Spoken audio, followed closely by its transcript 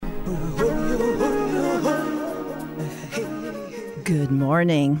Good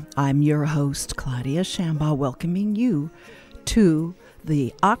morning. I'm your host, Claudia Shambaugh, welcoming you to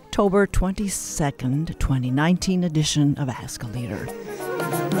the October 22nd, 2019 edition of Ask a Leader.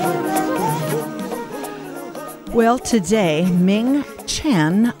 Well, today, Ming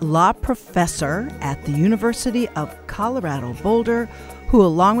Chen, law professor at the University of Colorado Boulder, who,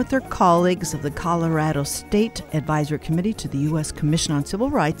 along with her colleagues of the Colorado State Advisory Committee to the U.S. Commission on Civil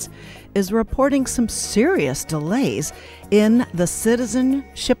Rights, is reporting some serious delays in the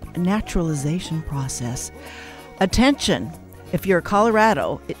Citizenship Naturalization process. Attention, if you're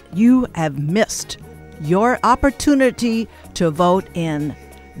Colorado, you have missed your opportunity to vote in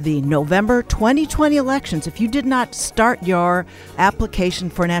the November 2020 elections. If you did not start your application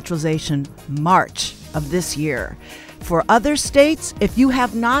for naturalization March of this year. For other states, if you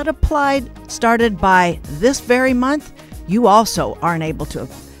have not started by this very month, you also aren't able to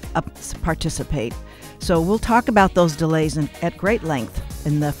participate. So we'll talk about those delays at great length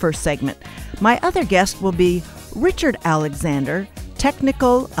in the first segment. My other guest will be Richard Alexander,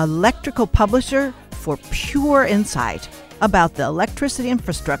 technical electrical publisher, for pure insight about the electricity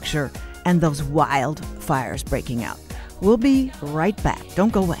infrastructure and those wildfires breaking out. We'll be right back.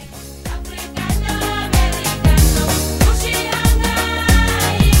 Don't go away.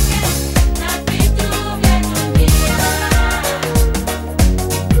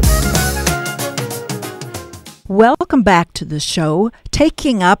 Welcome back to the show,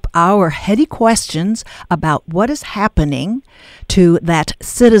 taking up our heady questions about what is happening to that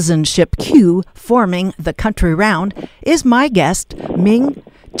citizenship queue forming the country round is my guest, Ming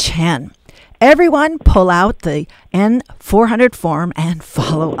Chen. Everyone pull out the N400 form and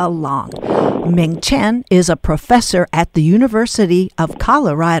follow along. Ming Chen is a professor at the University of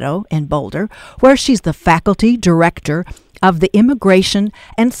Colorado in Boulder, where she's the faculty director of the Immigration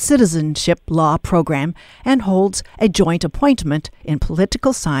and Citizenship Law program and holds a joint appointment in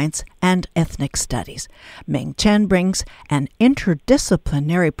political science and ethnic studies. Ming Chen brings an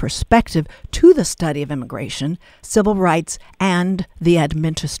interdisciplinary perspective to the study of immigration, civil rights, and the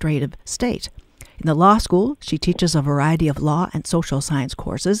administrative state. In the law school, she teaches a variety of law and social science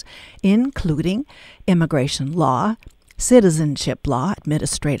courses, including immigration law, citizenship law,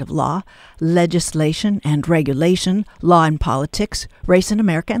 administrative law, legislation and regulation, law and politics, race in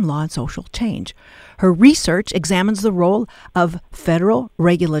America, and law and social change. Her research examines the role of federal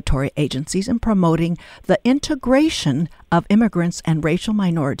regulatory agencies in promoting the integration of immigrants and racial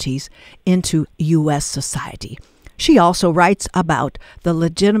minorities into U.S. society. She also writes about the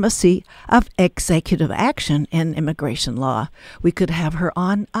legitimacy of executive action in immigration law. We could have her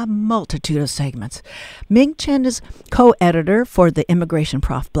on a multitude of segments. Ming Chen is co-editor for the Immigration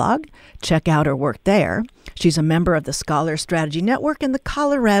Prof blog. Check out her work there. She's a member of the Scholar Strategy Network and the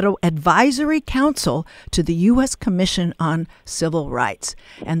Colorado Advisory Council to the U.S. Commission on Civil Rights.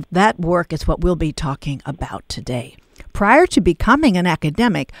 And that work is what we'll be talking about today. Prior to becoming an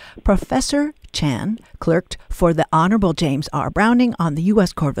academic, Professor Chen clerked for the Honorable James R. Browning on the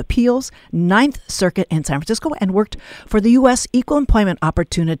U.S. Court of Appeals, Ninth Circuit in San Francisco, and worked for the U.S. Equal Employment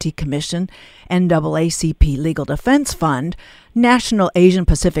Opportunity Commission, NAACP Legal Defense Fund, National Asian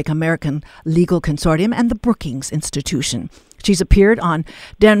Pacific American Legal Consortium, and the Brookings Institution. She's appeared on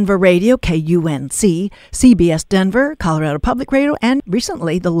Denver Radio, KUNC, CBS Denver, Colorado Public Radio, and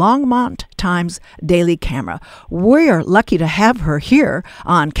recently the Longmont Times Daily Camera. We're lucky to have her here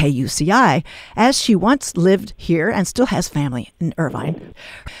on KUCI, as she once lived here and still has family in Irvine.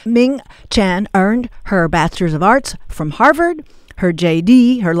 Ming Chen earned her Bachelor's of Arts from Harvard, her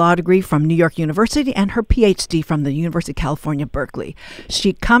JD, her law degree from New York University, and her PhD from the University of California, Berkeley.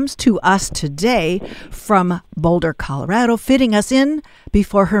 She comes to us today from Boulder, Colorado, fitting us in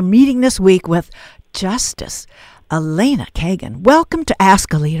before her meeting this week with Justice Elena Kagan. Welcome to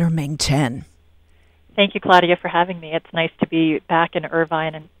Ask a Leader, Ming Chen. Thank you, Claudia, for having me. It's nice to be back in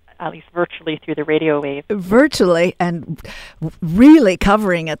Irvine and at least virtually through the radio wave. Virtually and really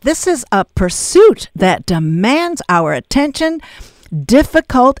covering it. This is a pursuit that demands our attention,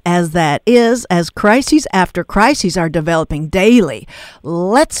 difficult as that is, as crises after crises are developing daily.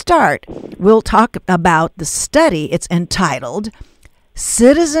 Let's start. We'll talk about the study. It's entitled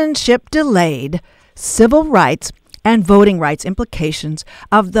Citizenship Delayed, Civil Rights and Voting Rights Implications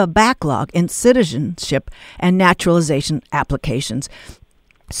of the Backlog in Citizenship and Naturalization Applications.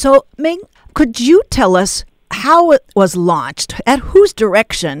 So, Ming, could you tell us how it was launched, at whose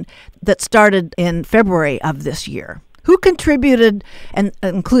direction that started in February of this year? Who contributed, and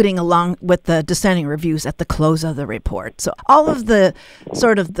including along with the dissenting reviews at the close of the report? So all of the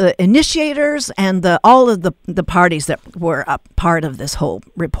sort of the initiators and all of the parties that were a part of this whole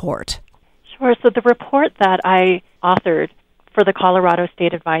report. Sure. So the report that I authored for the Colorado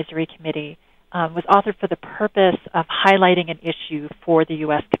State Advisory Committee was authored for the purpose of highlighting an issue for the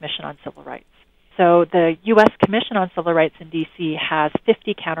U.S. Commission on Civil Rights. So the U.S. Commission on Civil Rights in D.C. has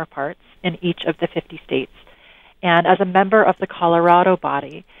 50 counterparts in each of the 50 states. And as a member of the Colorado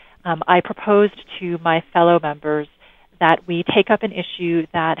body, I proposed to my fellow members that we take up an issue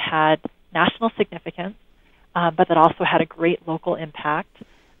that had national significance, but that also had a great local impact,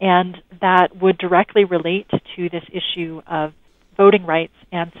 and that would directly relate to this issue of voting rights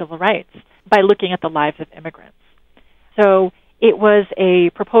and civil rights by looking at the lives of immigrants. So it was a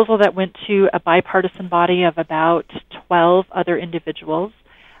proposal that went to a bipartisan body of about 12 other individuals.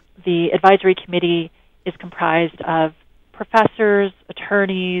 The advisory committee is comprised of professors,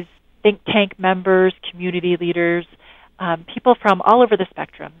 attorneys, think tank members, community leaders, people from all over the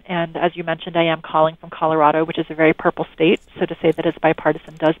spectrum. And as you mentioned, I am calling from Colorado, which is a very purple state, so to say that it's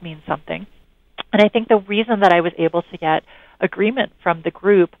bipartisan does mean something. And I think the reason that I was able to get agreement from the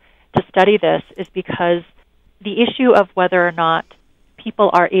group to study this is because the issue of whether or not people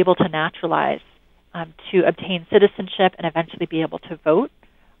are able to naturalize to obtain citizenship and eventually be able to vote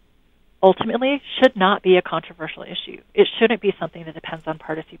ultimately should not be a controversial issue. It shouldn't be something that depends on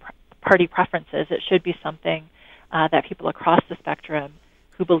party preferences. It should be something that people across the spectrum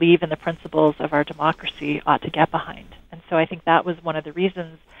who believe in the principles of our democracy ought to get behind. And so I think that was one of the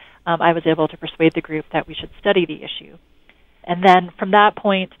reasons I was able to persuade the group that we should study the issue. And then from that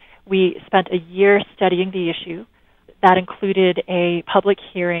point, we spent a year studying the issue. That included a public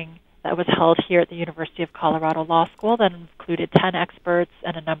hearing that was held here at the University of Colorado Law School that included 10 experts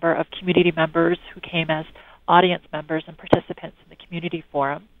and a number of community members who came as audience members and participants in the community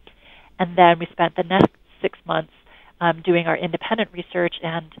forum. And then we spent the next 6 months doing our independent research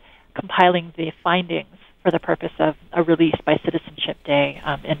and compiling the findings for the purpose of a release by Citizenship Day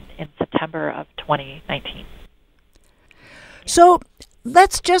in September of 2019. So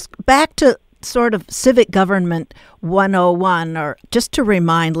let's just back to sort of civic government 101, or just to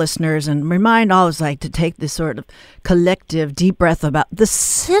remind listeners and remind all of us, like, to take this sort of collective deep breath about the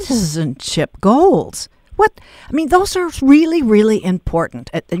citizenship goals. Those are really, really important.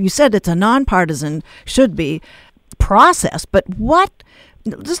 You said it's a nonpartisan, should be, process, but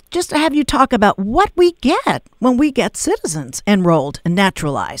just to have you talk about what we get when we get citizens enrolled and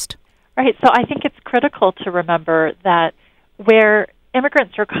naturalized. Right. So I think it's critical to remember that where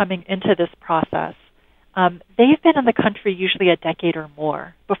immigrants are coming into this process, they've been in the country usually a decade or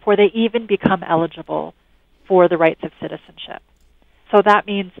more before they even become eligible for the rights of citizenship. So that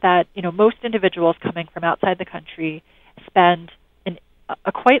means that, most individuals coming from outside the country spend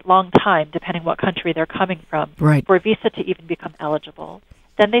a quite long time, depending what country they're coming from, right, for a visa to even become eligible.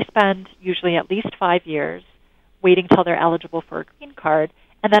 Then they spend usually at least 5 years waiting till they're eligible for a green card,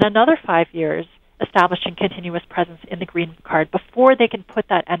 and then another 5 years establishing continuous presence in the green card before they can put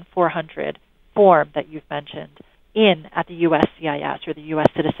that N-400 form that you've mentioned in at the USCIS, or the U.S.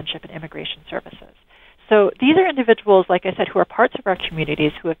 Citizenship and Immigration Services. So these are individuals, like I said, who are parts of our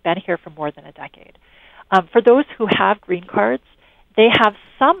communities who have been here for more than a decade. For those who have green cards, they have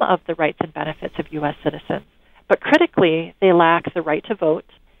some of the rights and benefits of U.S. citizens, but critically, they lack the right to vote.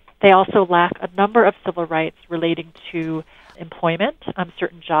 They also lack a number of civil rights relating to employment,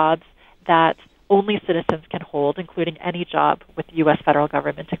 certain jobs that only citizens can hold, including any job with the U.S. federal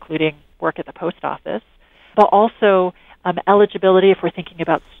government, including work at the post office, but also eligibility if we're thinking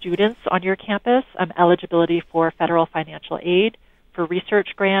about students on your campus, eligibility for federal financial aid, for research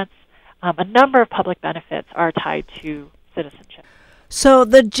grants. A number of public benefits are tied to citizenship. So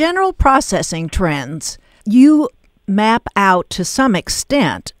the general processing trends, you map out to some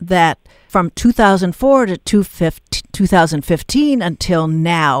extent that from 2004 to 2015 until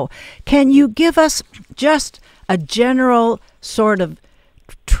now. Can you give us just a general sort of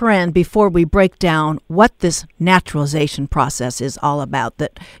trend before we break down what this naturalization process is all about,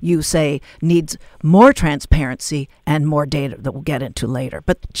 that you say needs more transparency and more data that we'll get into later?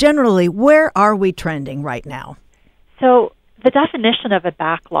 But generally, where are we trending right now? So the definition of a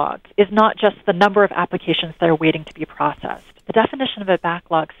backlog is not just the number of applications that are waiting to be processed. The definition of a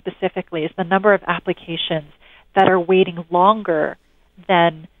backlog specifically is the number of applications that are waiting longer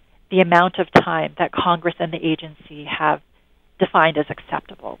than the amount of time that Congress and the agency have defined as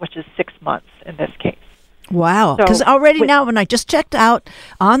acceptable, which is 6 months in this case. Wow. Because already now, when I just checked out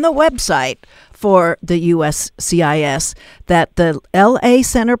on the website for the USCIS, that the LA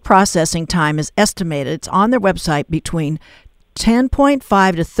Center processing time is estimated, it's on their website, between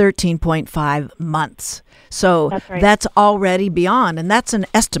 10.5 to 13.5 months. So that's already beyond, and that's an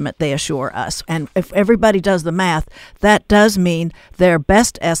estimate, they assure us. And if everybody does the math, that does mean their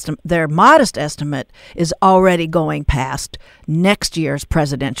modest estimate is already going past next year's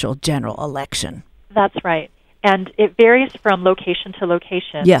presidential general election. That's right. And it varies from location to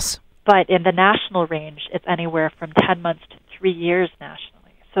location. Yes. But in the national range, it's anywhere from 10 months to 3 years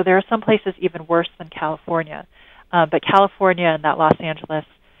nationally. So there are some places even worse than California. But California and that Los Angeles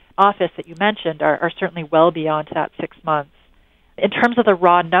office that you mentioned are certainly well beyond that 6 months. In terms of the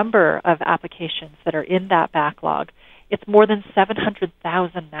raw number of applications that are in that backlog, it's more than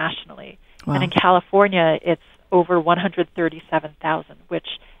 700,000 nationally. Wow. And in California, it's over 137,000, which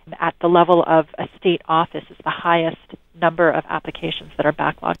at the level of a state office is the highest number of applications that are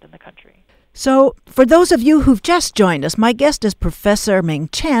backlogged in the country. So, for those of you who've just joined us, my guest is Professor Ming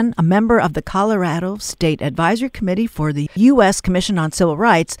Chen, a member of the Colorado State Advisory Committee for the U.S. Commission on Civil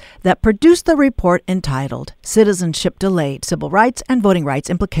Rights that produced the report entitled Citizenship Delayed, Civil Rights and Voting Rights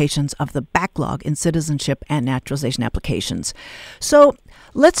Implications of the Backlog in Citizenship and Naturalization Applications. So,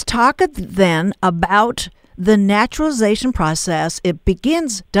 let's talk then about the naturalization process. It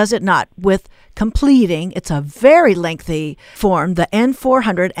begins, does it not, with completing. It's a very lengthy form, the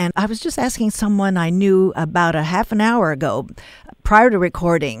N-400. And I was just asking someone I knew about a half an hour ago prior to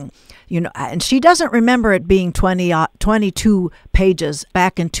recording, and she doesn't remember it being 22 pages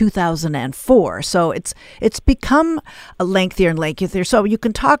back in 2004. So it's become a lengthier and lengthier. So you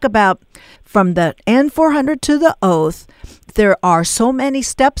can talk about from the N-400 to the oath. There are so many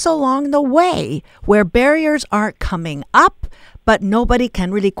steps along the way where barriers aren't coming up, but nobody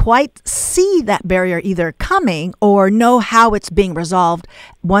can really quite see that barrier either coming or know how it's being resolved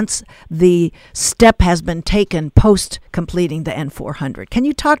once the step has been taken post completing the N-400. Can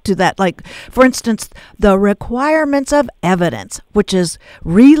you talk to that? Like, for instance, the requirements of evidence, which is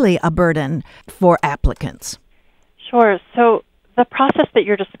really a burden for applicants. Sure. So the process that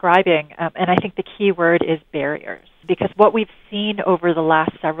you're describing, and I think the key word is barriers, because what we've seen over the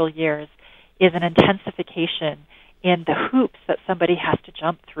last several years is an intensification in the hoops that somebody has to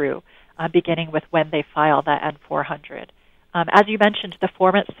jump through, beginning with when they file that N-400. As you mentioned, the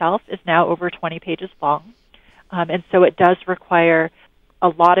form itself is now over 20 pages long, and so it does require a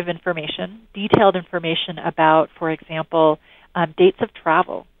lot of information, detailed information about, for example, dates of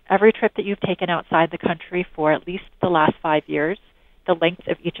travel. Every trip that you've taken outside the country for at least the last 5 years, the length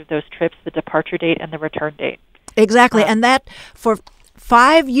of each of those trips, the departure date, and the return date. Exactly, and that for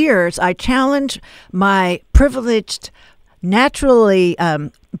 5 years, I challenge my privileged, naturally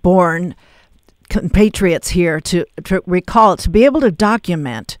born compatriots here to recall, to be able to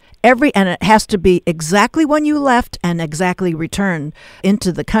document and it has to be exactly when you left and exactly returned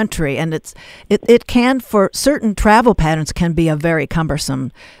into the country. And it can, for certain travel patterns, can be a very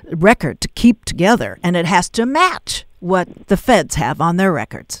cumbersome record to keep together, and it has to match what the feds have on their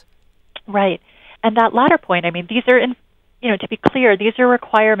records. Right. And that latter point, these are, to be clear, these are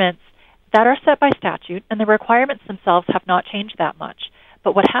requirements that are set by statute, and the requirements themselves have not changed that much.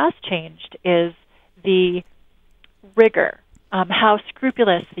 But what has changed is the rigor, how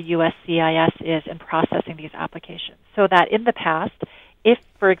scrupulous the USCIS is in processing these applications. So that in the past, if,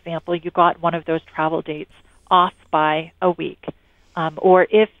 for example, you got one of those travel dates off by a week, or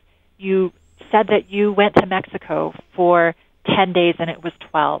if you said that you went to Mexico for 10 days and it was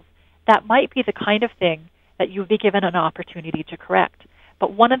 12, that might be the kind of thing that you would be given an opportunity to correct.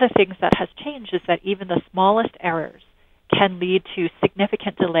 But one of the things that has changed is that even the smallest errors can lead to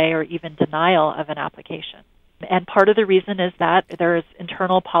significant delay or even denial of an application. And part of the reason is that there is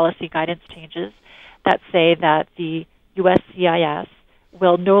internal policy guidance changes that say that the USCIS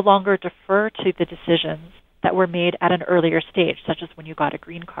will no longer defer to the decisions that were made at an earlier stage, such as when you got a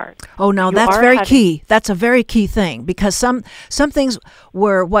green card. Oh, no, that's very key. That's a very key thing, because some things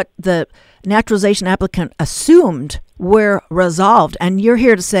were what the naturalization applicant assumed were resolved, and you're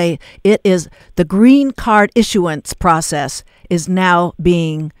here to say it is the green card issuance process is now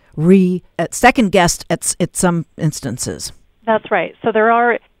being second-guessed at some instances. That's right. So there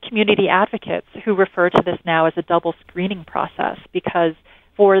are community advocates who refer to this now as a double screening process, because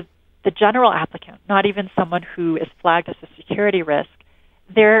for the general applicant, not even someone who is flagged as a security risk,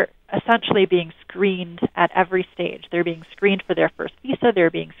 they're essentially being screened at every stage. They're being screened for their first visa, they're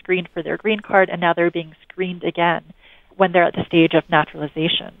being screened for their green card, and now they're being screened again when they're at the stage of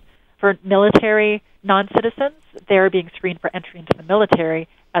naturalization. For military non-citizens, they're being screened for entry into the military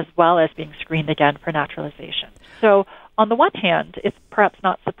as well as being screened again for naturalization. So on the one hand, it's perhaps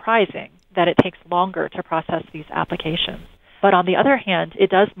not surprising that it takes longer to process these applications. But on the other hand,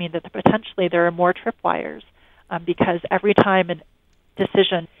 it does mean that potentially there are more tripwires because every time a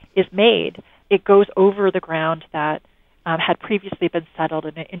decision is made, it goes over the ground that had previously been settled,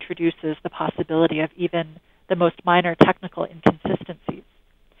 and it introduces the possibility of even the most minor technical inconsistencies.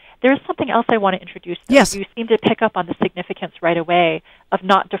 There's something else I want to introduce, though. Yes. You seem to pick up on the significance right away of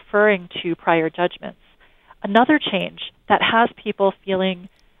not deferring to prior judgments. Another change that has people feeling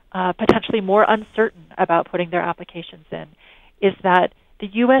potentially more uncertain about putting their applications in is that the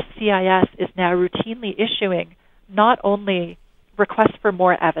USCIS is now routinely issuing not only requests for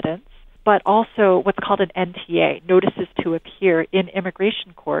more evidence, but also what's called an NTA, notices to appear in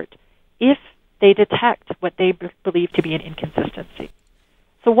immigration court, if they detect what they believe to be an inconsistency.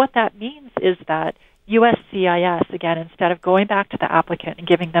 So what that means is that USCIS, again, instead of going back to the applicant and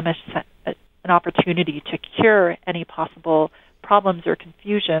giving them an opportunity to cure any possible problems or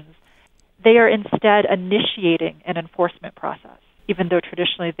confusions, they are instead initiating an enforcement process, even though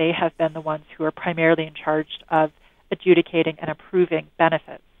traditionally they have been the ones who are primarily in charge of adjudicating and approving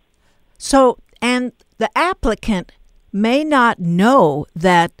benefits. So, and the applicant may not know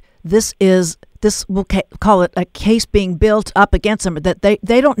that we'll call it a case being built up against them, that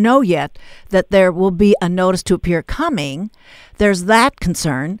they don't know yet that there will be a notice to appear coming. There's that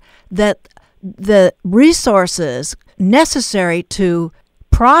concern that the resources necessary to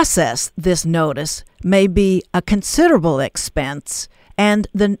process this notice may be a considerable expense, and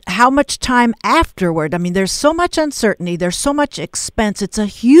then how much time afterward. I mean, there's so much uncertainty, there's so much expense. It's a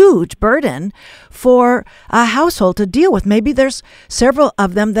huge burden for a household to deal with. Maybe there's several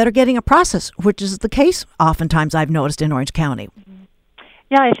of them that are getting a process, which is the case oftentimes I've noticed in Orange County.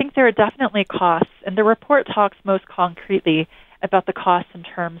 Yeah, I think there are definitely costs, and the report talks most concretely about the costs in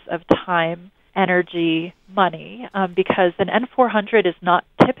terms of time, energy, money, because an N-400 is not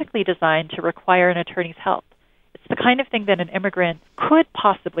typically designed to require an attorney's help. It's the kind of thing that an immigrant could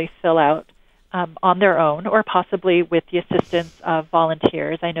possibly fill out on their own, or possibly with the assistance of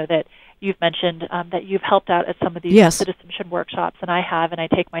volunteers. I know that you've mentioned that you've helped out at some of these citizenship workshops, and I have, and I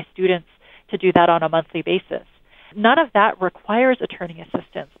take my students to do that on a monthly basis. None of that requires attorney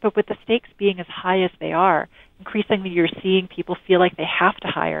assistance, but with the stakes being as high as they are, increasingly you're seeing people feel like they have to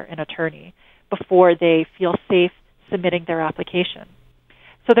hire an attorney before they feel safe submitting their application.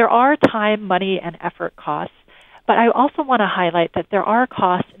 So there are time, money, and effort costs, but I also want to highlight that there are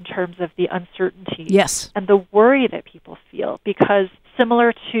costs in terms of the uncertainty and the worry that people feel, because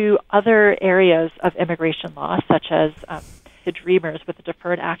similar to other areas of immigration law, such as the Dreamers with the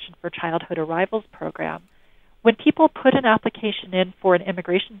Deferred Action for Childhood Arrivals program, when people put an application in for an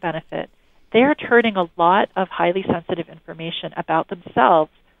immigration benefit, they are turning a lot of highly sensitive information about themselves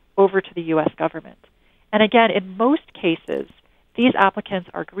over to the U.S. government. And again, in most cases, these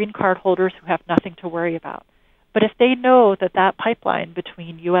applicants are green card holders who have nothing to worry about. But if they know that that pipeline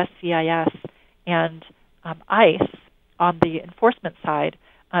between USCIS and ICE on the enforcement side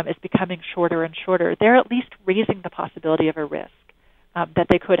is becoming shorter and shorter, they're at least raising the possibility of a risk that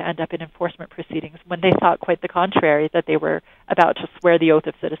they could end up in enforcement proceedings when they thought quite the contrary, that they were about to swear the oath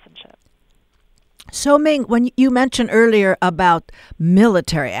of citizenship. So, Ming, when you mentioned earlier about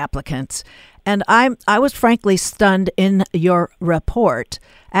military applicants, and I was frankly stunned in your report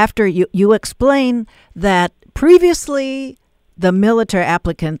after you explain that previously the military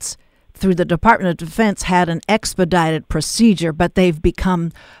applicants through the Department of Defense had an expedited procedure, but they've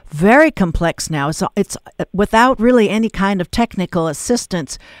become very complex now. So it's without really any kind of technical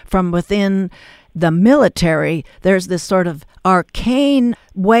assistance from within the military. There's this sort of arcane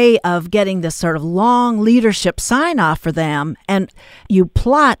way of getting this sort of long leadership sign-off for them, and you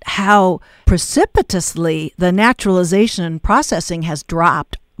plot how precipitously the naturalization processing has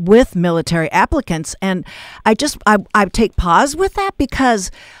dropped with military applicants. And I take pause with that,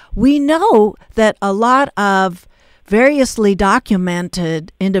 because we know that a lot of variously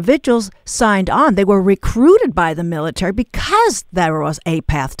documented individuals signed on. They were recruited by the military because there was a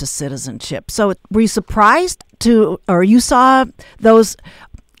path to citizenship. So were you surprised or you saw those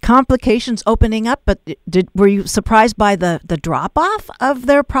complications opening up, but were you surprised by the drop-off of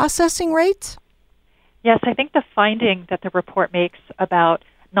their processing rates? Yes, I think the finding that the report makes about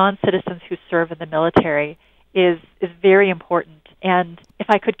non-citizens who serve in the military is very important. And if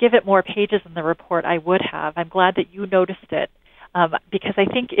I could give it more pages in the report, I would have. I'm glad that you noticed it, because I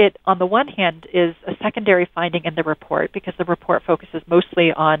think it, on the one hand, is a secondary finding in the report, because the report focuses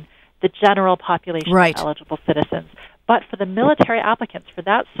mostly on the general population of eligible citizens. But for the military applicants, for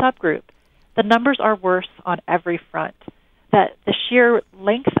that subgroup, the numbers are worse on every front. That the sheer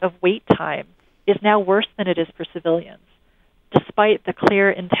length of wait time is now worse than it is for civilians, despite the clear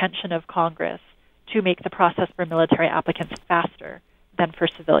intention of Congress to make the process for military applicants faster than for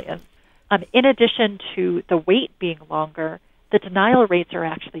civilians. In addition to the wait being longer, the denial rates are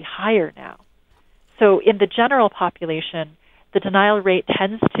actually higher now. So in the general population, the denial rate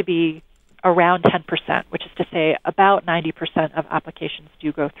tends to be around 10%, which is to say about 90% of applications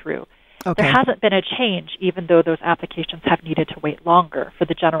do go through. Okay. There hasn't been a change, even though those applications have needed to wait longer for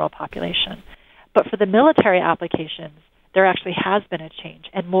the general population. But for the military applications, there actually has been a change,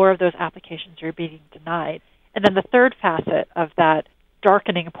 and more of those applications are being denied. And then the third facet of that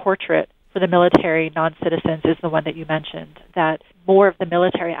darkening portrait for the military non-citizens is the one that you mentioned, that more of the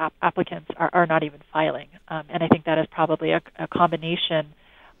military applicants are not even filing. And I think that is probably a combination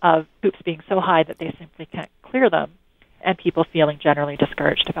of hoops being so high that they simply can't clear them, and people feeling generally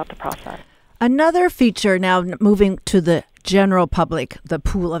discouraged about the process. Another feature now moving to the general public, the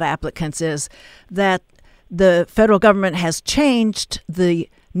pool of applicants, is that the federal government has changed the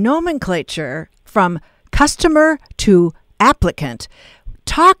nomenclature from customer to applicant.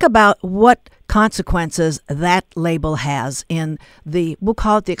 Talk about what consequences that label has in the, we'll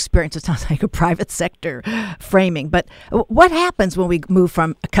call it the experience. It sounds like a private sector framing, but what happens when we move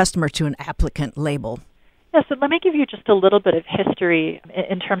from a customer to an applicant label? Yeah, so let me give you just a little bit of history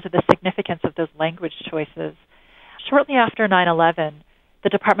in terms of the significance of those language choices. Shortly after 9/11, the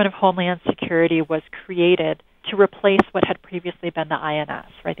Department of Homeland Security was created to replace what had previously been the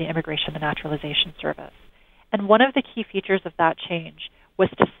INS, right, the Immigration and Naturalization Service. And one of the key features of that change was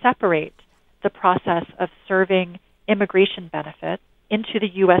to separate the process of serving immigration benefits into the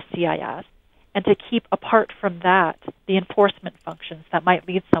USCIS and to keep apart from that the enforcement functions that might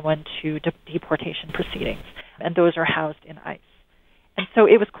lead someone to deportation proceedings, and those are housed in ICE. And so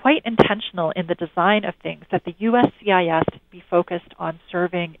it was quite intentional in the design of things that the USCIS be focused on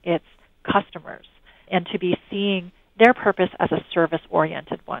serving its customers and to be seeing their purpose as a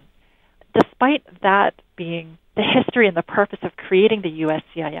service-oriented one. Despite that being the history and the purpose of creating the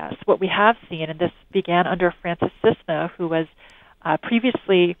USCIS, what we have seen, and this began under Francis Cisna, who was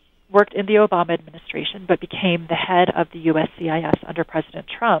previously worked in the Obama administration but became the head of the USCIS under President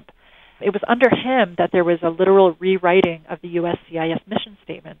Trump. It was under him that there was a literal rewriting of the USCIS mission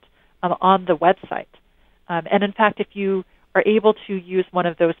statement on the website. And in fact, if you are able to use one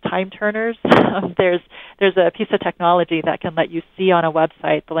of those time turners, there's a piece of technology that can let you see on a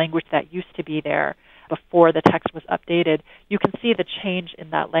website the language that used to be there before the text was updated. You can see the change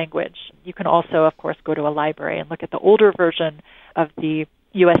in that language. You can also, of course, go to a library and look at the older version of the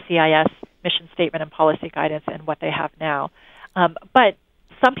USCIS mission statement and policy guidance and what they have now. But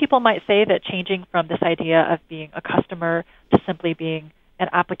some people might say that changing from this idea of being a customer to simply being an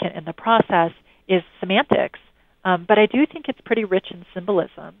applicant in the process is semantics. But I do think it's pretty rich in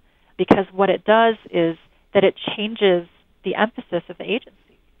symbolism, because what it does is that it changes the emphasis of the agency.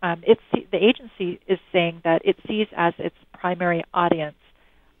 The agency is saying that it sees as its primary audience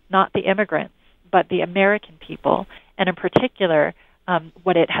not the immigrants, but the American people. And in particular,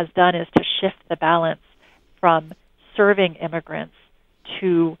 what it has done is to shift the balance from serving immigrants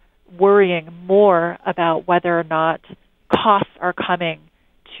to worrying more about whether or not costs are coming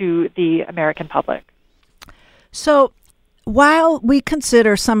to the American public. So while we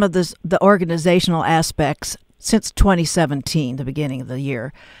consider some of the organizational aspects since 2017, the beginning of the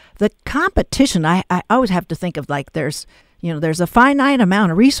year, the competition, I always have to think of like there's a finite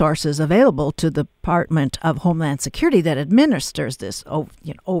amount of resources available to the Department of Homeland Security that administers this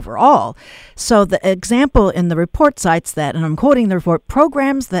overall. So the example in the report cites that, and I'm quoting the report,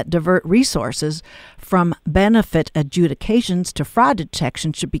 programs that divert resources from benefit adjudications to fraud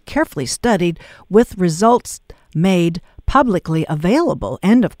detection should be carefully studied with results made publicly available,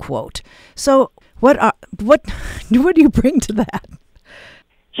 end of quote. So what do you bring to that?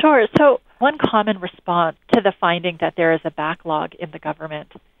 Sure. So one common response to the finding that there is a backlog in the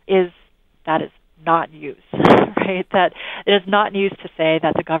government is that is not news, right? That it is not news to say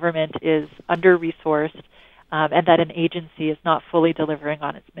that the government is under-resourced and that an agency is not fully delivering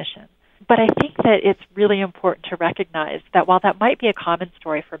on its mission. But I think that it's really important to recognize that while that might be a common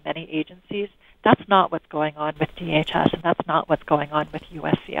story for many agencies, that's not what's going on with DHS, and that's not what's going on with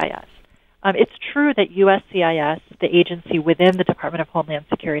USCIS. It's true that USCIS, the agency within the Department of Homeland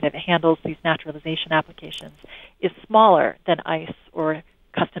Security that handles these naturalization applications, is smaller than ICE or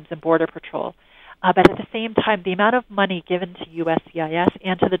Customs and Border Patrol. But at the same time, the amount of money given to USCIS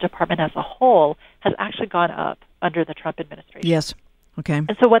and to the department as a whole has actually gone up under the Trump administration. Yes. Okay.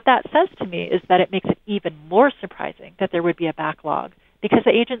 And so what that says to me is that it makes it even more surprising that there would be a backlog, because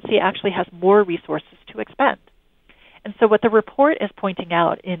the agency actually has more resources to expend. And so what the report is pointing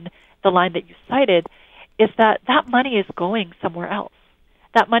out in the line that you cited is that that money is going somewhere else.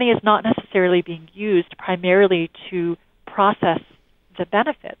 That money is not necessarily being used primarily to process visa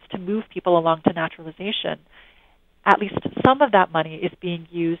benefits to move people along to naturalization, at least some of that money is being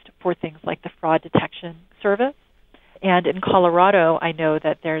used for things like the fraud detection service. And in Colorado, I know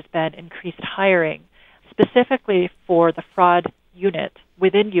that there's been increased hiring specifically for the fraud unit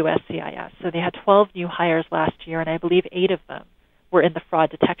within USCIS. So they had 12 new hires last year, and I believe 8 of them were in the fraud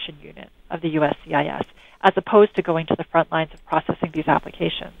detection unit of the USCIS, as opposed to going to the front lines of processing these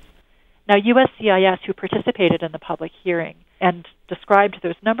applications. Now, USCIS, who participated in the public hearing and described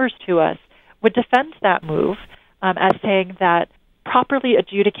those numbers to us, would defend that move as saying that properly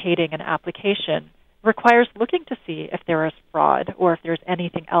adjudicating an application requires looking to see if there is fraud or if there's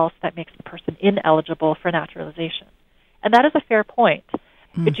anything else that makes the person ineligible for naturalization. And that is a fair point.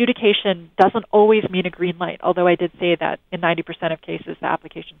 Adjudication doesn't always mean a green light, although I did say that in 90% of cases the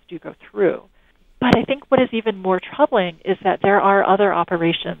applications do go through. But I think what is even more troubling is that there are other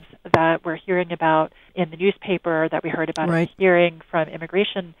operations that we're hearing about in the newspaper, that we heard about in the hearing from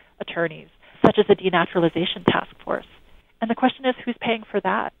immigration attorneys, such as the Denaturalization Task Force. And the question is, who's paying for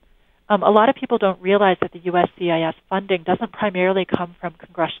that? A lot of people don't realize that the USCIS funding doesn't primarily come from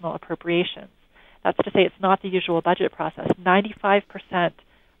congressional appropriations. That's to say, it's not the usual budget process. 95%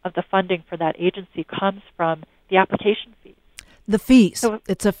 of the funding for that agency comes from the application fees. The fees.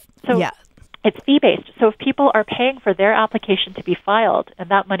 It's fee-based. So if people are paying for their application to be filed, and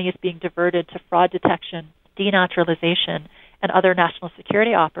that money is being diverted to fraud detection, denaturalization, and other national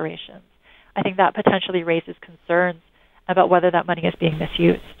security operations, I think that potentially raises concerns about whether that money is being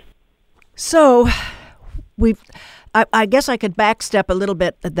misused. So I guess I could backstep a little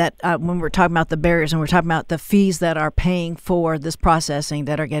bit that when we're talking about the barriers and we're talking about the fees that are paying for this processing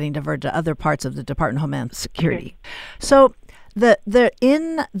that are getting diverted to other parts of the Department of Homeland Security. So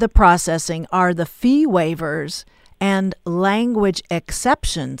in the processing are the fee waivers and language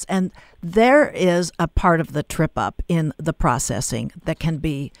exceptions, and there is a part of the trip up in the processing that can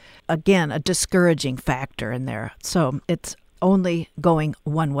be, again, a discouraging factor in there. So it's only going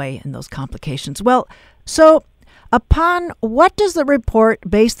one way in those complications. Well, so upon what does the report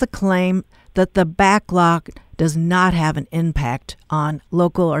base the claim that the backlog does not have an impact on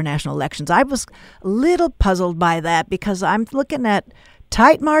local or national elections? I was a little puzzled by that because I'm looking at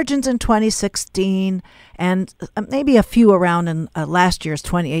tight margins in 2016 and maybe a few around in last year's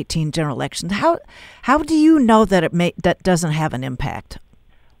 2018 general election. How do you know that that doesn't have an impact?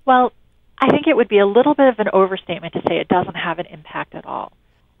 Well, I think it would be a little bit of an overstatement to say it doesn't have an impact at all.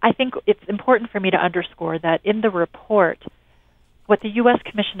 I think it's important for me to underscore that in the report, what the U.S.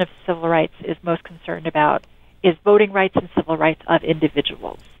 Commission of Civil Rights is most concerned about is voting rights and civil rights of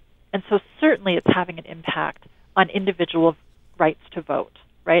individuals. And so certainly it's having an impact on individual rights to vote,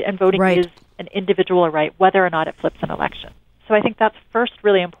 right? And voting is an individual right, whether or not it flips an election. So I think that's first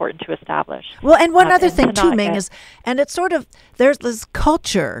really important to establish. Well, and one other thing too, Ming, is, and it's sort of, there's this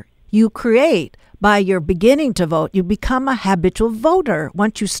culture you create by your beginning to vote. You become a habitual voter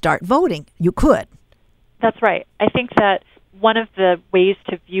once you start voting. You could. That's right. I think that one of the ways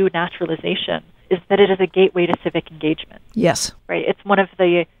to view naturalization is that it is a gateway to civic engagement. Yes. Right. It's one of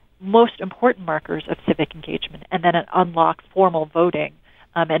the most important markers of civic engagement, and then it unlocks formal voting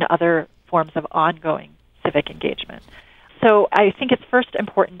and other forms of ongoing civic engagement. So I think it's first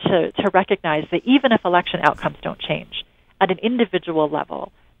important to recognize that even if election outcomes don't change, at an individual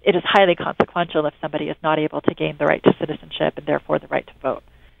level, it is highly consequential if somebody is not able to gain the right to citizenship and therefore the right to vote.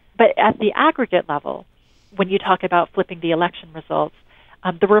 But at the aggregate level, when you talk about flipping the election results,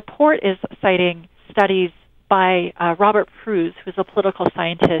 the report is citing studies by Robert Pruse, who's a political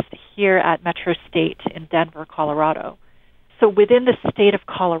scientist here at Metro State in Denver, Colorado. So within the state of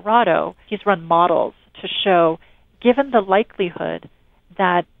Colorado, he's run models to show, given the likelihood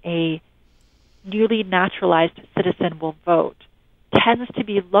that a newly naturalized citizen will vote, tends to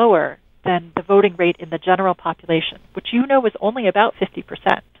be lower than the voting rate in the general population, which you know is only about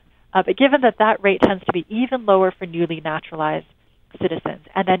 50%. But given that that rate tends to be even lower for newly naturalized citizens,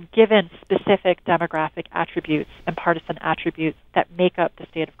 and then given specific demographic attributes and partisan attributes that make up the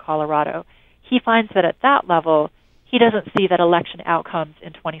state of Colorado, he finds that at that level, he doesn't see that election outcomes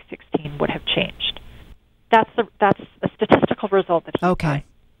in 2016 would have changed. That's a statistical result that he's finding.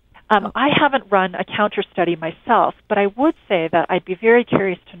 I haven't run a counter study myself, but I would say that I'd be very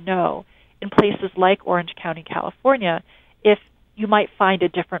curious to know in places like Orange County, California, if you might find a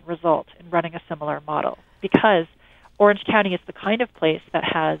different result in running a similar model, because Orange County is the kind of place that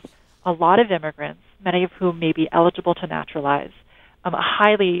has a lot of immigrants, many of whom may be eligible to naturalize, a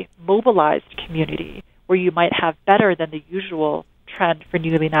highly mobilized community where you might have better than the usual trend for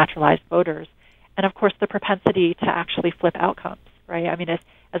newly naturalized voters, and of course the propensity to actually flip outcomes, right? I mean, as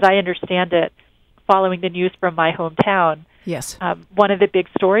I understand it, following the news from my hometown, Yes. One of the big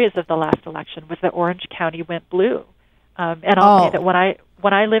stories of the last election was that Orange County went blue. And I'll say that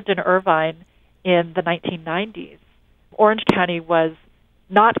when I lived in Irvine in the 1990s, Orange County was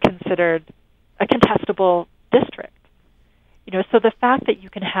not considered a contestable district. So the fact that you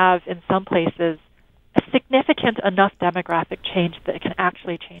can have in some places a significant enough demographic change that it can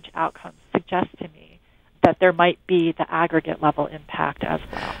actually change outcomes suggests to me that there might be the aggregate level impact as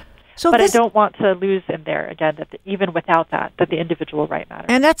well. But I don't want to lose in there, again, that even without that the individual right matters.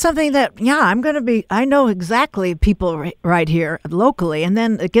 And that's something that, I know exactly people right here locally, and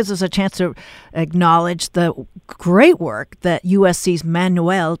then it gives us a chance to acknowledge the great work that USC's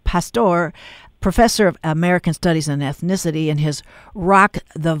Manuel Pastor, professor of American Studies and Ethnicity, in his Rock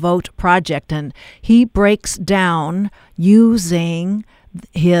the Vote project. And he breaks down using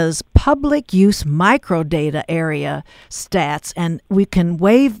his public use microdata area stats, and we can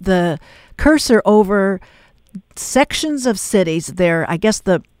wave the cursor over sections of cities there. I guess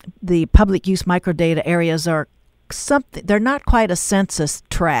the public use microdata areas are something, they're not quite a census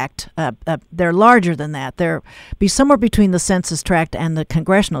tract. They're larger than that. They're be somewhere between the census tract and the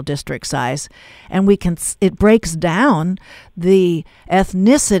congressional district size, and it breaks down the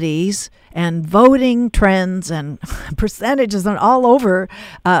ethnicities and voting trends and percentages and all over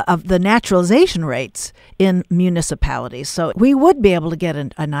of the naturalization rates in municipalities. So we would be able to get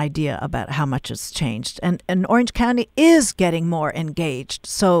an idea about how much it's changed. And Orange County is getting more engaged.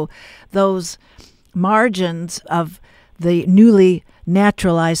 So those margins of the newly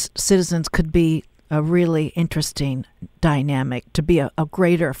naturalized citizens could be a really interesting dynamic, to be a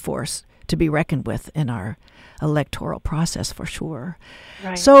greater force to be reckoned with in our electoral process, for sure.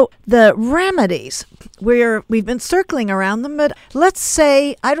 Right. So the remedies, we've been circling around them, but let's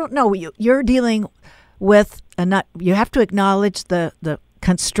say, I don't know, you're dealing with, you have to acknowledge the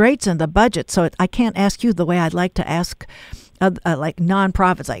constraints and the budget. So I can't ask you the way I'd like to ask like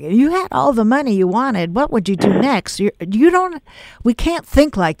nonprofits. Like, you had all the money you wanted, what would you do next? We can't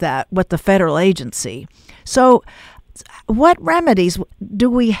think like that with the federal agency. So what remedies do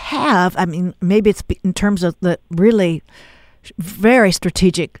we have? I mean, maybe it's in terms of the really very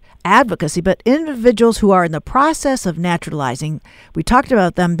strategic advocacy, but individuals who are in the process of naturalizing, we talked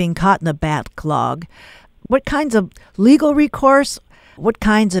about them being caught in the backlog. What kinds of legal recourse? What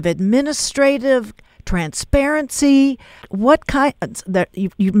kinds of administrative transparency? What kind?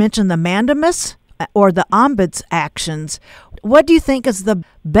 You mentioned the mandamus or the ombuds actions. What do you think is the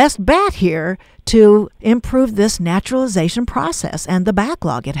best bet here to improve this naturalization process and the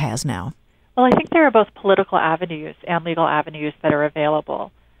backlog it has now? Well, I think there are both political avenues and legal avenues that are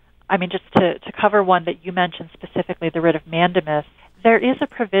available. I mean, just to cover one that you mentioned specifically, the writ of mandamus, there is a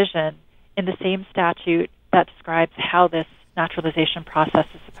provision in the same statute that describes how this naturalization process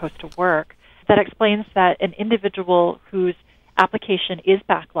is supposed to work, that explains that an individual whose application is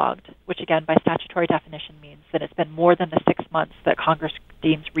backlogged, which again by statutory definition means that it's been more than the 6 months that Congress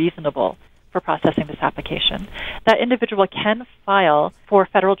deems reasonable for processing this application, that individual can file for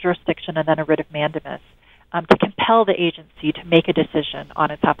federal jurisdiction and then a writ of mandamus to compel the agency to make a decision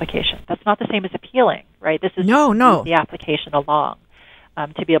on its application. That's not the same as appealing, right? This is no. the application along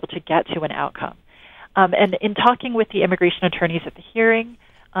to be able to get to an outcome. And in talking with the immigration attorneys at the hearing,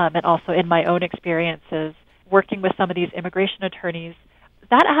 and also in my own experiences working with some of these immigration attorneys,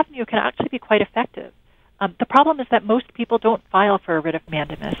 that avenue can actually be quite effective. The problem is that most people don't file for a writ of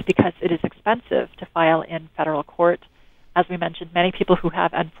mandamus because it is expensive to file in federal court. As we mentioned, many people who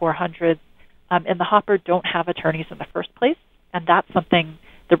have N-400s in the hopper don't have attorneys in the first place, and that's something,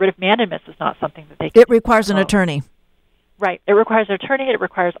 the writ of mandamus is not something that they can It requires an attorney. Right. It requires an attorney. It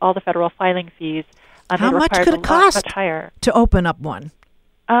requires all the federal filing fees. How much could it cost much higher to open up one?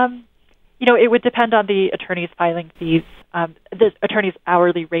 It would depend on the attorney's filing fees, the attorney's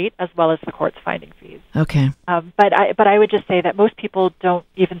hourly rate, as well as the court's finding fees. Okay. But I would just say that most people don't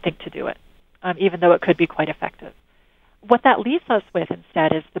even think to do it, even though it could be quite effective. What that leaves us with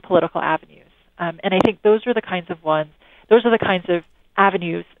instead is the political avenues, and I think those are the kinds of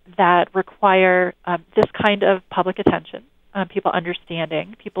avenues that require this kind of public attention, people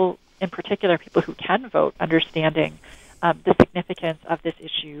understanding, people in particular, people who can vote, understanding the significance of this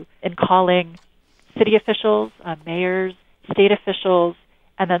issue in calling city officials, mayors, state officials,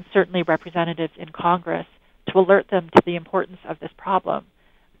 and then certainly representatives in Congress to alert them to the importance of this problem.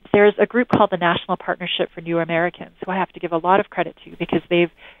 There's a group called the National Partnership for New Americans, who I have to give a lot of credit to because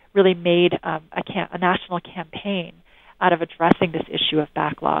they've really made a national campaign out of addressing this issue of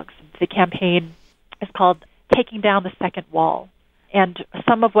backlogs. The campaign is called Taking Down the Second Wall. And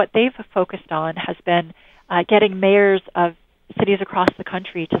some of what they've focused on has been getting mayors of cities across the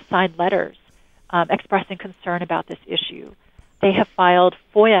country to sign letters expressing concern about this issue. They have filed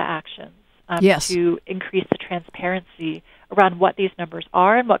FOIA actions to increase the transparency around what these numbers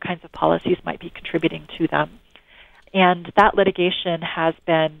are and what kinds of policies might be contributing to them. And that litigation has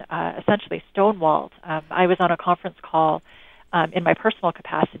been essentially stonewalled. I was on a conference call in my personal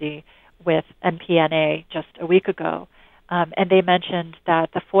capacity with MPNA just a week ago, and they mentioned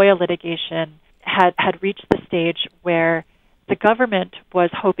that the FOIA litigation had reached the stage where the government was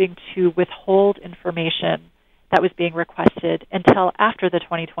hoping to withhold information that was being requested until after the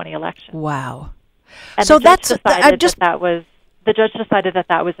 2020 election. Wow. And so the judge decided that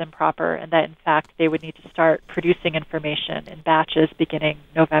that was improper and that, in fact, they would need to start producing information in batches beginning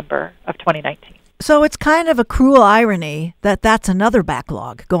November of 2019. So it's kind of a cruel irony that that's another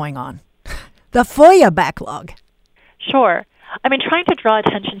backlog going on. The FOIA backlog. Sure. I mean, trying to draw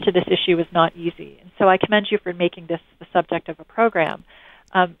attention to this issue is not easy, and so I commend you for making this the subject of a program.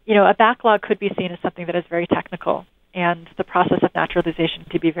 A backlog could be seen as something that is very technical, and the process of naturalization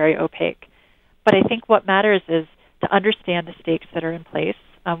could be very opaque. But I think what matters is to understand the stakes that are in place,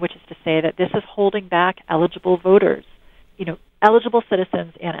 which is to say that this is holding back eligible voters, eligible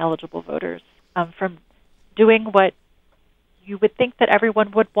citizens and eligible voters, from doing what you would think that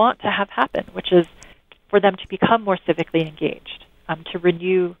everyone would want to have happen, which is for them to become more civically engaged, to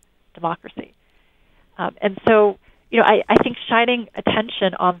renew democracy. And so, I think shining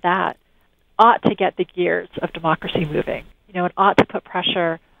attention on that ought to get the gears of democracy moving. It ought to put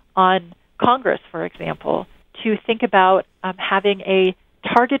pressure on Congress, for example, to think about having a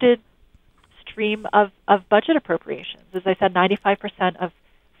targeted stream of budget appropriations. As I said, 95% of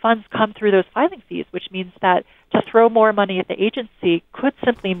funds come through those filing fees, which means that to throw more money at the agency could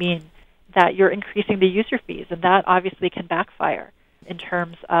simply mean that you're increasing the user fees, and that obviously can backfire in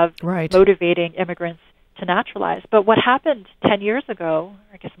terms of motivating immigrants to naturalize. But what happened 10 years ago,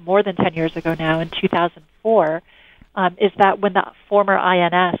 I guess more than 10 years ago now, in 2004, is that when the former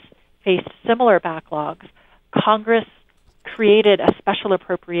INS faced similar backlogs, Congress created a special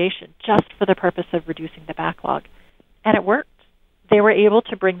appropriation just for the purpose of reducing the backlog. And it worked. They were able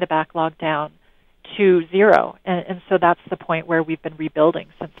to bring the backlog down to zero. And so that's the point where we've been rebuilding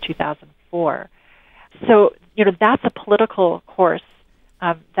since 2004. So, that's a political course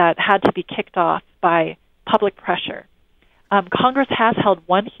that had to be kicked off by public pressure. Congress has held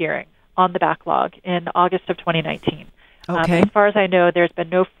one hearing on the backlog in August of 2019. Okay. As far as I know, there's been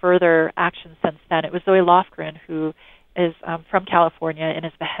no further action since then. It was Zoe Lofgren, who is from California and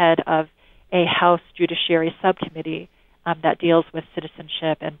is the head of a House Judiciary Subcommittee that deals with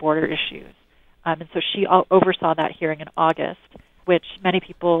citizenship and border issues. And so she oversaw that hearing in August, which many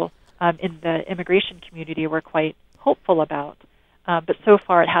people in the immigration community were quite hopeful about. But so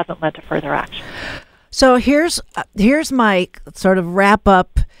far, it hasn't led to further action. So here's my sort of wrap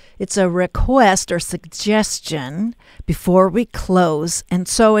up. It's a request or suggestion before we close. And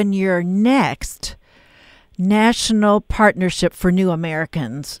so in your next National Partnership for New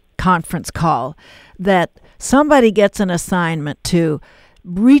Americans conference call, that somebody gets an assignment to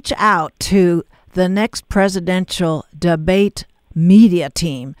reach out to the next presidential debate media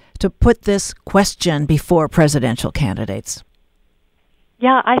team to put this question before presidential candidates.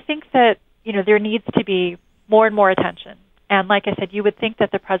 Yeah, I think that there needs to be more and more attention. And like I said, you would think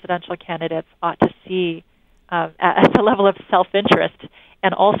that the presidential candidates ought to see at the level of self-interest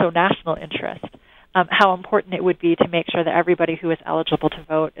and also national interest how important it would be to make sure that everybody who is eligible to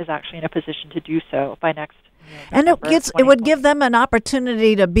vote is actually in a position to do so by next November, and it would give them an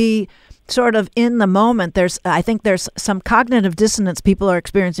opportunity to be sort of in the moment. I think there's some cognitive dissonance people are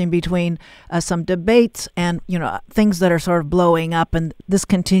experiencing between some debates and things that are sort of blowing up, and this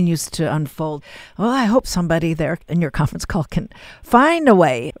continues to unfold. Well, I hope somebody there in your conference call can find a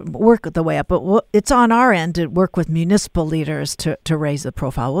way, work the way up. But it's on our end to work with municipal leaders to raise the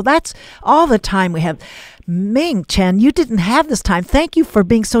profile. Well, that's all the time we have. Ming Chen, you didn't have this time. Thank you for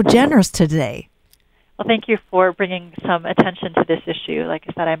being so generous today. Well, thank you for bringing some attention to this issue. Like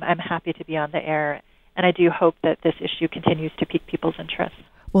I said, I'm happy to be on the air, and I do hope that this issue continues to pique people's interest.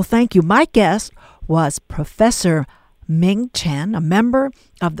 Well, thank you. My guest was Professor Ming Chen, a member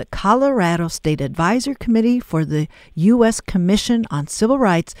of the Colorado State Advisory Committee for the U.S. Commission on Civil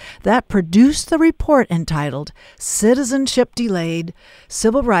Rights that produced the report entitled Citizenship Delayed,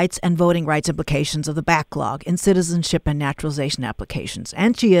 Civil Rights and Voting Rights Implications of the Backlog in Citizenship and Naturalization Applications.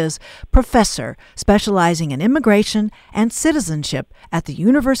 And she is professor specializing in immigration and citizenship at the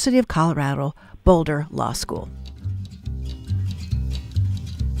University of Colorado Boulder Law School.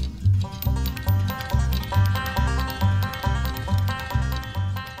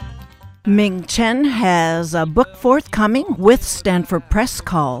 Ming Chen has a book forthcoming with Stanford Press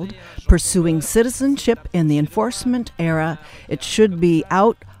called Pursuing Citizenship in the Enforcement Era. It should be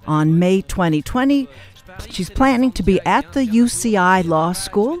out on May 2020. She's planning to be at the UCI Law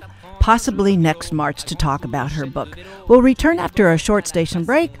School, possibly next March, to talk about her book. We'll return after a short station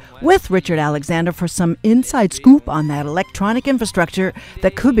break with Richard Alexander for some inside scoop on that electronic infrastructure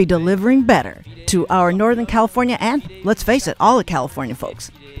that could be delivering better to our Northern California and, let's face it, all of California folks.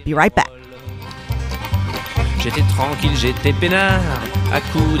 Be right back. J'étais tranquille, j'étais peinard,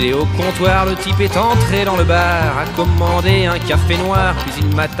 accoudé au comptoir, le type est entré dans le bar, a commandé un café noir, puis il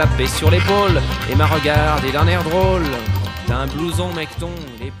m'a tapé sur l'épaule et m'a regardé d'un air drôle. T'as un blouson, mec, ton,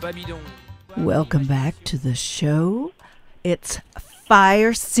 il est pas bidon. Welcome back to the show. It's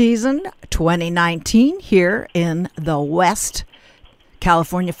fire season 2019 here in the West,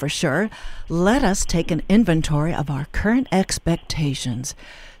 California for sure. Let us take an inventory of our current expectations.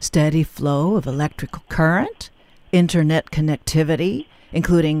 Steady flow of electrical current, internet connectivity,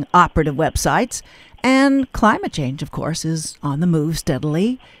 including operative websites, and climate change, of course, is on the move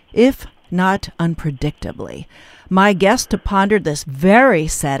steadily, if not unpredictably. My guest to ponder this very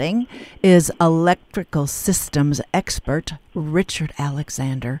setting is electrical systems expert Richard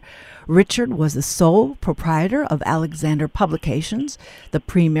Alexander. Richard was the sole proprietor of Alexander Publications, the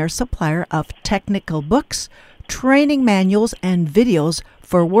premier supplier of technical books, training manuals, and videos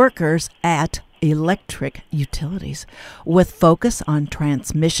for workers at electric utilities, with focus on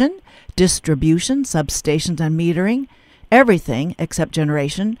transmission, distribution, substations, and metering. Everything except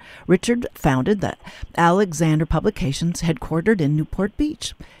generation. Richard founded the Alexander Publications, headquartered in Newport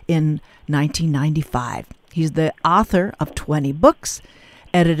Beach in 1995. He's the author of 20 books,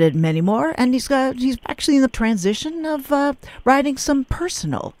 edited many more, and he's actually in the transition of writing some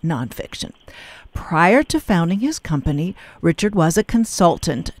personal nonfiction. Prior to founding his company, Richard was a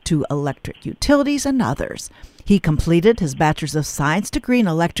consultant to electric utilities and others. He completed his Bachelor's of Science degree in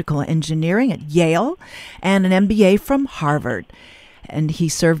Electrical Engineering at Yale and an MBA from Harvard, and he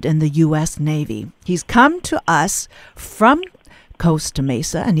served in the U.S. Navy. He's come to us from Costa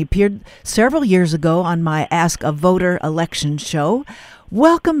Mesa, and he appeared several years ago on my Ask a Voter election show.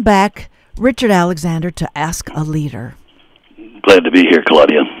 Welcome back, Richard Alexander, to Ask a Leader. Glad to be here,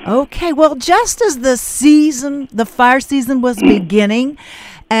 Claudia. Okay, well, just as the fire season was beginning,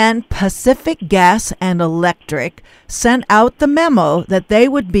 and Pacific Gas and Electric sent out the memo that they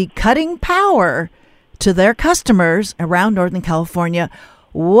would be cutting power to their customers around Northern California,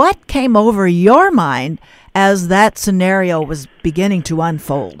 what came over your mind as that scenario was beginning to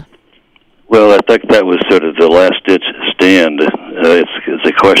unfold? Well, I think that was sort of the last-ditch stand. It's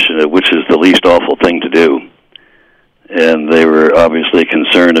a question of which is the least awful thing to do. And they were obviously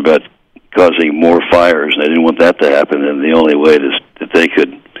concerned about causing more fires, and they didn't want that to happen, and the only way that they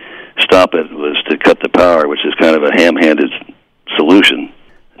could stop it was to cut the power, which is kind of a ham-handed solution.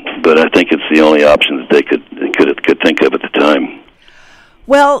 But I think it's the only option that they could think of at the time.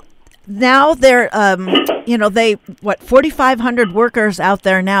 Well, now they're, 4,500 workers out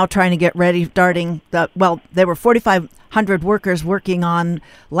there now trying to get ready, there were 4,500 workers working on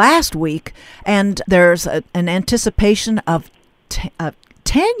last week, and there's an anticipation of 10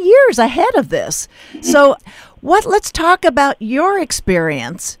 years ahead of this. So let's talk about your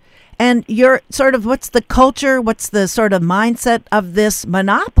experience and your what's the culture, what's the sort of mindset of this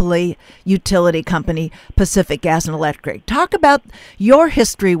monopoly utility company, Pacific Gas and Electric. Talk about your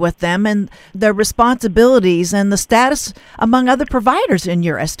history with them and their responsibilities and the status among other providers in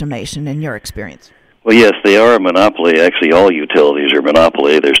your estimation and your experience. Well, yes, they are a monopoly. Actually, all utilities are a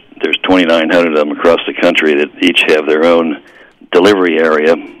monopoly. There's 2,900 of them across the country that each have their own delivery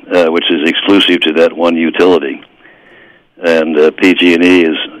area, which is exclusive to that one utility. And PG&E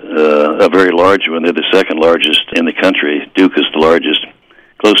is a very large one. They're the second largest in the country. Duke is the largest.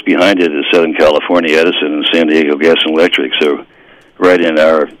 Close behind it is Southern California Edison and San Diego Gas and Electric. So right in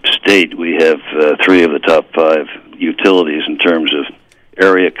our state, we have three of the top five utilities in terms of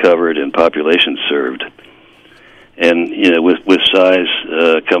area covered and population served. And, with size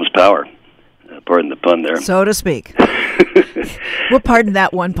comes power. Pardon the pun there. So to speak. We'll pardon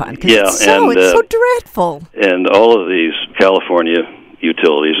that one pun. Yeah, it's so dreadful. And all of these California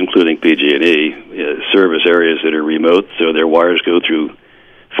utilities, including PG&E, service areas that are remote, so their wires go through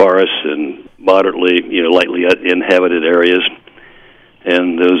forests and moderately, lightly inhabited areas.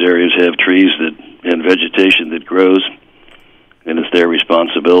 And those areas have trees and vegetation that grows, and it's their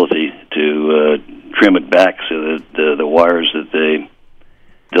responsibility to trim it back so that the wires that they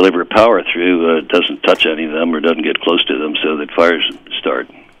deliver power through doesn't touch any of them or doesn't get close to them so that fires start.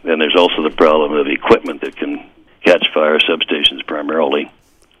 And there's also the problem of equipment that can catch fire, substations primarily.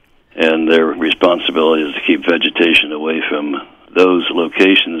 And their responsibility is to keep vegetation away from those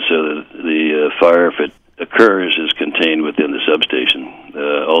locations so that the fire, if it occurs, is contained within the substation.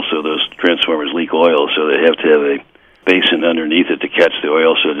 Also, those transformers leak oil, so they have to have a basin underneath it to catch the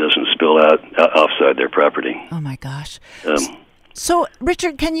oil so it doesn't spill out offside their property. Oh, my gosh. So,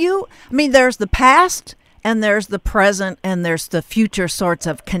 Richard, there's the past, and there's the present, and there's the future sorts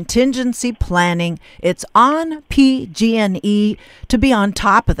of contingency planning. It's on PG&E to be on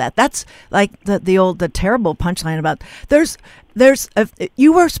top of that. That's like the terrible punchline about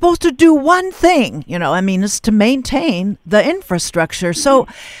you were supposed to do one thing, it's to maintain the infrastructure. So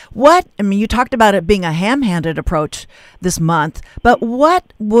you talked about it being a ham-handed approach this month, but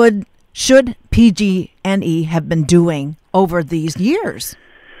should PG&E have been doing over these years?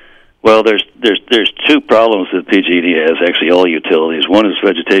 Well, there's two problems that PG&E has, actually all utilities. One is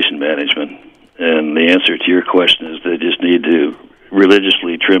vegetation management, and the answer to your question is they just need to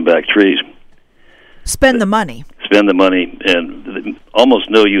religiously trim back trees. Spend the money, and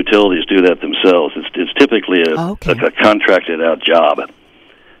almost no utilities do that themselves. It's typically a contracted out job,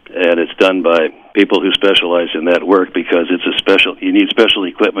 and it's done by people who specialize in that work because you need special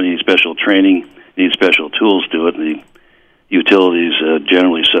equipment, you need special training, you need special tools to it. The utilities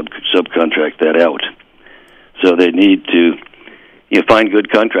generally subcontract that out. So they need to find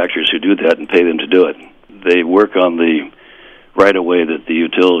good contractors who do that and pay them to do it. They work on the right-of-way that the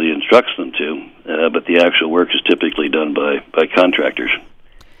utility instructs them to, but the actual work is typically done by contractors.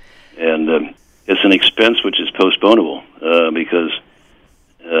 And it's an expense which is postponable because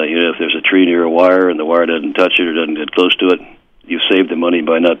if there's a tree near a wire and the wire doesn't touch it or doesn't get close to it, you've saved the money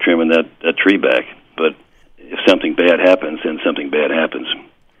by not trimming that tree back. But if something bad happens, then something bad happens.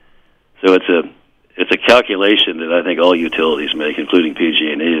 So it's a calculation that I think all utilities make, including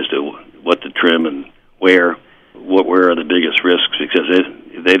PG&E, as to what to trim and where are the biggest risks, because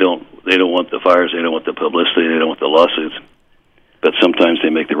they don't want the fires, they don't want the publicity, they don't want the lawsuits. But sometimes they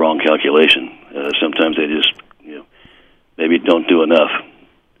make the wrong calculation. Sometimes they just maybe don't do enough.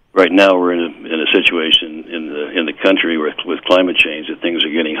 Right now we're in a situation in the country with climate change that things are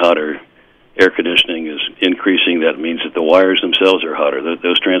getting hotter. Air conditioning is increasing. That means that the wires themselves are hotter.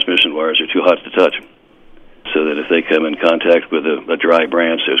 Those transmission wires are too hot to touch, so that if they come in contact with a dry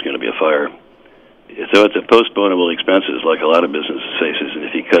branch, there's going to be a fire. So it's a postponable expenses like a lot of businesses faces, and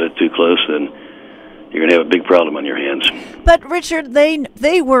if you cut it too close, then you're going to have a big problem on your hands. But Richard,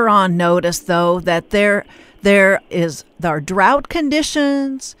 they were on notice, though, that there are drought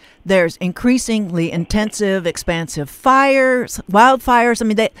conditions, there's increasingly intensive, expansive fires, wildfires. I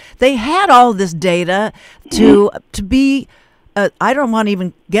mean, they had all this data to be, I don't want to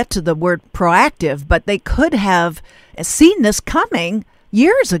even get to the word proactive, but they could have seen this coming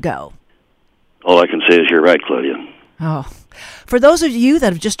years ago. All I can say is you're right, Claudia. Oh. For those of you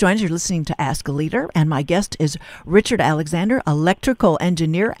that have just joined us, you're listening to Ask a Leader, and my guest is Richard Alexander, electrical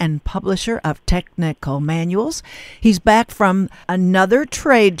engineer and publisher of Technical Manuals. He's back from another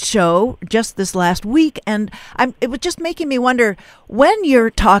trade show just this last week, and it was just making me wonder, when you're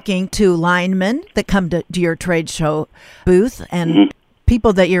talking to linemen that come to your trade show booth and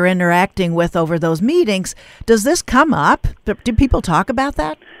people that you're interacting with over those meetings, does this come up? Do people talk about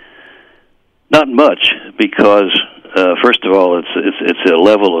that? Not much, because first of all, it's a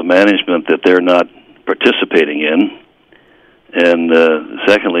level of management that they're not participating in, and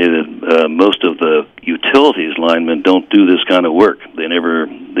secondly, that most of the utilities linemen don't do this kind of work. They never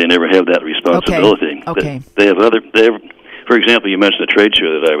have that responsibility. Okay. They have, for example, you mentioned the trade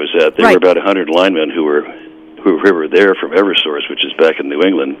show that I was at. There were about 100 linemen who were there from Eversource, which is back in New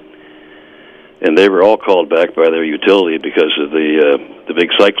England. And they were all called back by their utility because of the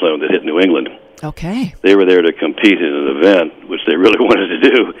big cyclone that hit New England. Okay. They were there to compete in an event, which they really wanted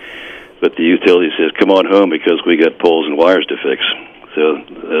to do, but the utility says, "Come on home because we got poles and wires to fix."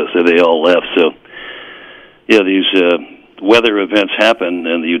 So they all left. So these weather events happen,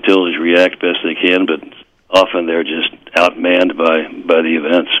 and the utilities react best they can, but often they're just outmanned by the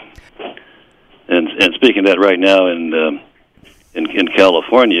events. And speaking of that, right now in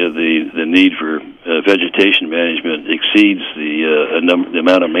California, the need for vegetation management exceeds the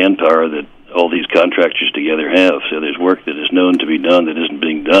amount of manpower that all these contractors together have. So there's work that is known to be done that isn't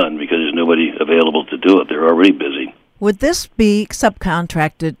being done because there's nobody available to do it. They're already busy. Would this be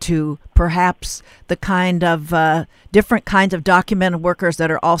subcontracted to perhaps the kind of different kinds of documented workers that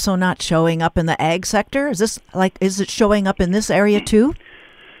are also not showing up in the ag sector? Is it showing up in this area too?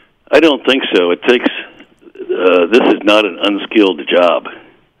 I don't think so. It takes this is not an unskilled job.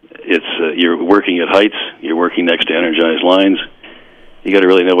 It's you're working at heights. You're working next to energized lines. You got to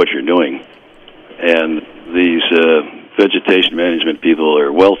really know what you're doing. And these vegetation management people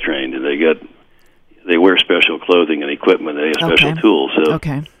are well trained, and they got they wear special clothing and equipment. They have special tools. So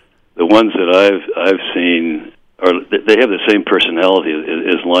the ones that I've seen they have the same personality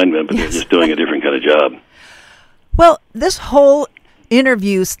as linemen, but they're just doing a different kind of job. Well, this whole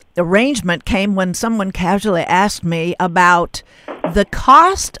interview arrangement came when someone casually asked me about the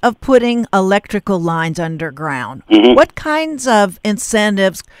cost of putting electrical lines underground. Mm-hmm. What kinds of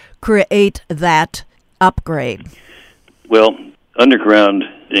incentives create that upgrade? Well,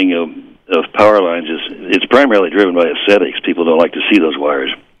 undergrounding of power lines it's primarily driven by aesthetics. People don't like to see those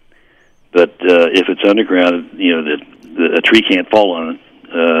wires. But if it's underground, a tree can't fall on it,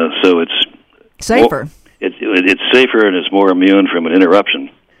 so it's safer. It's safer and it's more immune from an interruption.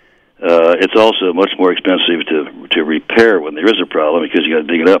 It's also much more expensive to repair when there is a problem because you got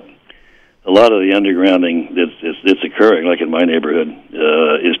to dig it up. A lot of the undergrounding that's occurring, like in my neighborhood,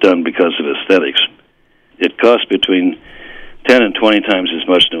 is done because of aesthetics. It costs between 10 and 20 times as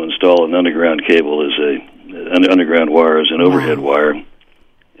much to install an underground cable as an underground wire as an overhead wire,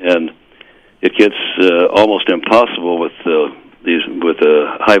 and it gets almost impossible with these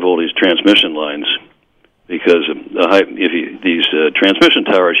high voltage transmission lines because these transmission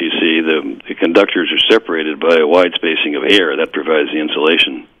towers you see, the conductors are separated by a wide spacing of air that provides the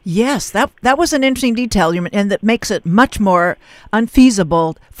insulation. Yes, that was an interesting detail, and that makes it much more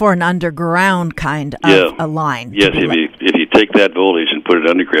unfeasible for an underground kind of a line. Yes, if you take that voltage and put it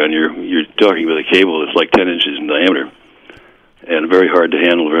underground, you're talking about a cable that's like 10 inches in diameter. And very hard to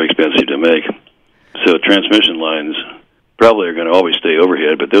handle, very expensive to make. So transmission lines probably are going to always stay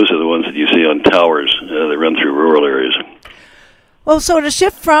overhead, but those are the ones that you see on towers that run through rural areas. Well, so to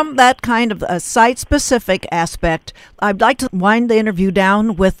shift from that kind of a site-specific aspect, I'd like to wind the interview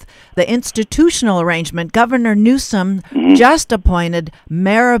down with the institutional arrangement. Governor Newsom just appointed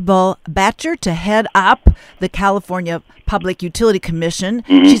Maribel Batcher to head up the California Public Utility Commission.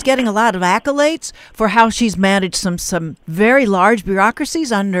 She's getting a lot of accolades for how she's managed some very large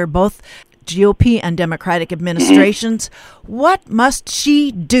bureaucracies under both GOP and Democratic administrations. What must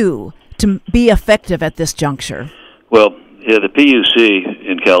she do to be effective at this juncture? Well, the PUC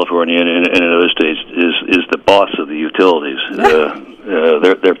in California and in other states is the boss of the utilities.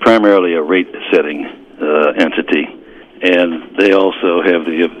 They're primarily a rate-setting entity, and they also have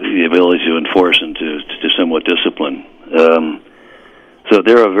the ability to enforce and to somewhat discipline. So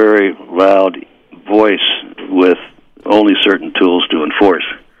they're a very loud voice with only certain tools to enforce.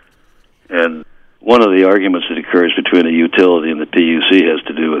 And one of the arguments that occurs between a utility and the PUC has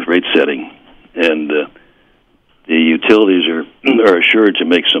to do with rate setting. And the utilities are assured to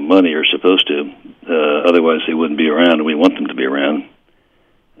make some money, or supposed to. Otherwise, they wouldn't be around, and we want them to be around.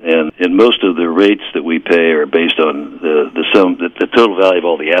 And most of the rates that we pay are based on the total value of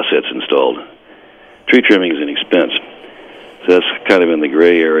all the assets installed. Tree trimming is an expense. So that's kind of in the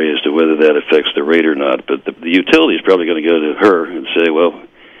gray area as to whether that affects the rate or not. But the utility is probably going to go to her and say, well,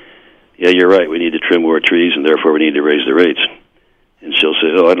 yeah, you're right, we need to trim more trees, and therefore we need to raise the rates. And she'll say,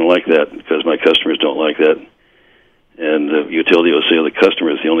 oh, I don't like that because my customers don't like that. And the utility will say, well, the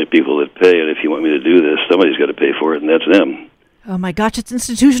customer is the only people that pay, and if you want me to do this, somebody's got to pay for it, and that's them. Oh, my gosh, it's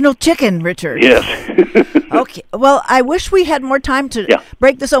institutional chicken, Richard. Yes. Okay. Well, I wish we had more time to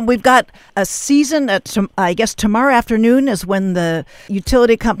break this on. We've got a season, I guess tomorrow afternoon is when the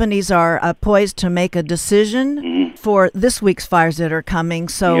utility companies are poised to make a decision for this week's fires that are coming.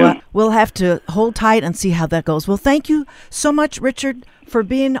 So we'll have to hold tight and see how that goes. Well, thank you so much, Richard, for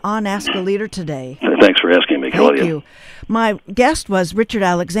being on Ask a Leader today. Thanks for asking me, Claudia. Thank you. My guest was Richard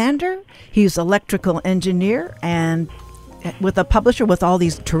Alexander. He's an electrical engineer and with a publisher with all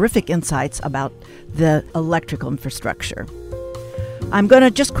these terrific insights about the electrical infrastructure. I'm going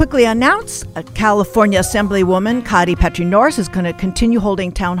to just quickly announce California Assemblywoman Cotty Petrie Norris is going to continue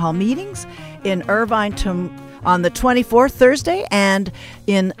holding town hall meetings in Irvine on the 24th, Thursday, and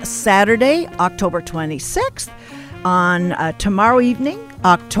in Saturday, October 26th. On tomorrow evening,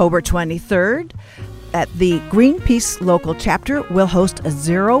 October 23rd, at the Greenpeace local chapter, we'll host a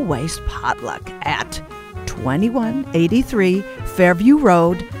zero waste potluck at 2183 Fairview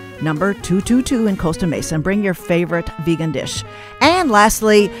Road, number 222 in Costa Mesa, and bring your favorite vegan dish. And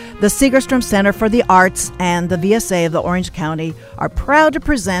lastly, the Segerstrom Center for the Arts and the VSA of the Orange County are proud to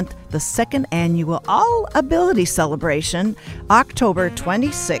present the second annual All Ability Celebration, October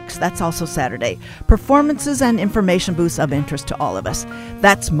 26th. That's also Saturday. Performances and information booths of interest to all of us.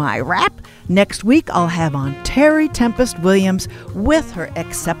 That's my wrap. Next week, I'll have on Terry Tempest Williams with her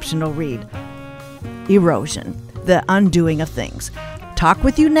exceptional read, Erosion, the Undoing of Things. Talk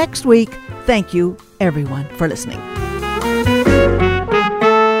with you next week. Thank you, everyone, for listening.